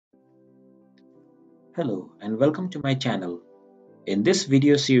Hello and welcome to my channel. In this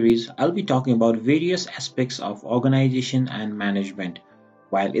video series, I'll be talking about various aspects of organization and management.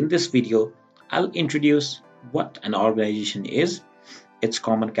 While in this video, I'll introduce what an organization is, its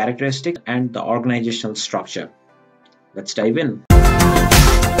common characteristics, and the organizational structure. Let's dive in.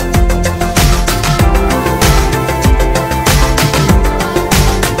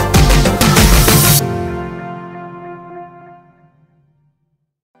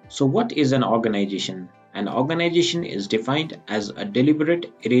 So, what is an organization? An organization is defined as a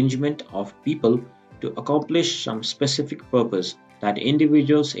deliberate arrangement of people to accomplish some specific purpose that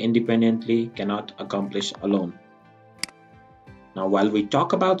individuals independently cannot accomplish alone. Now, while we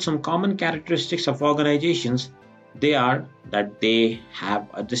talk about some common characteristics of organizations, they are that they have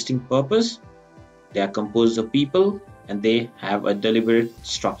a distinct purpose, they are composed of people, and they have a deliberate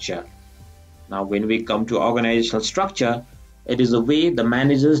structure. Now, when we come to organizational structure, it is the way the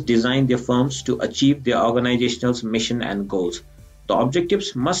managers design their firms to achieve their organizational mission and goals. The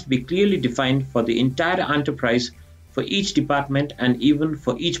objectives must be clearly defined for the entire enterprise, for each department, and even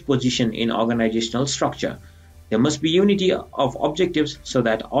for each position in organizational structure. There must be unity of objectives so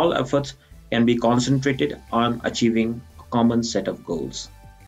that all efforts can be concentrated on achieving a common set of goals.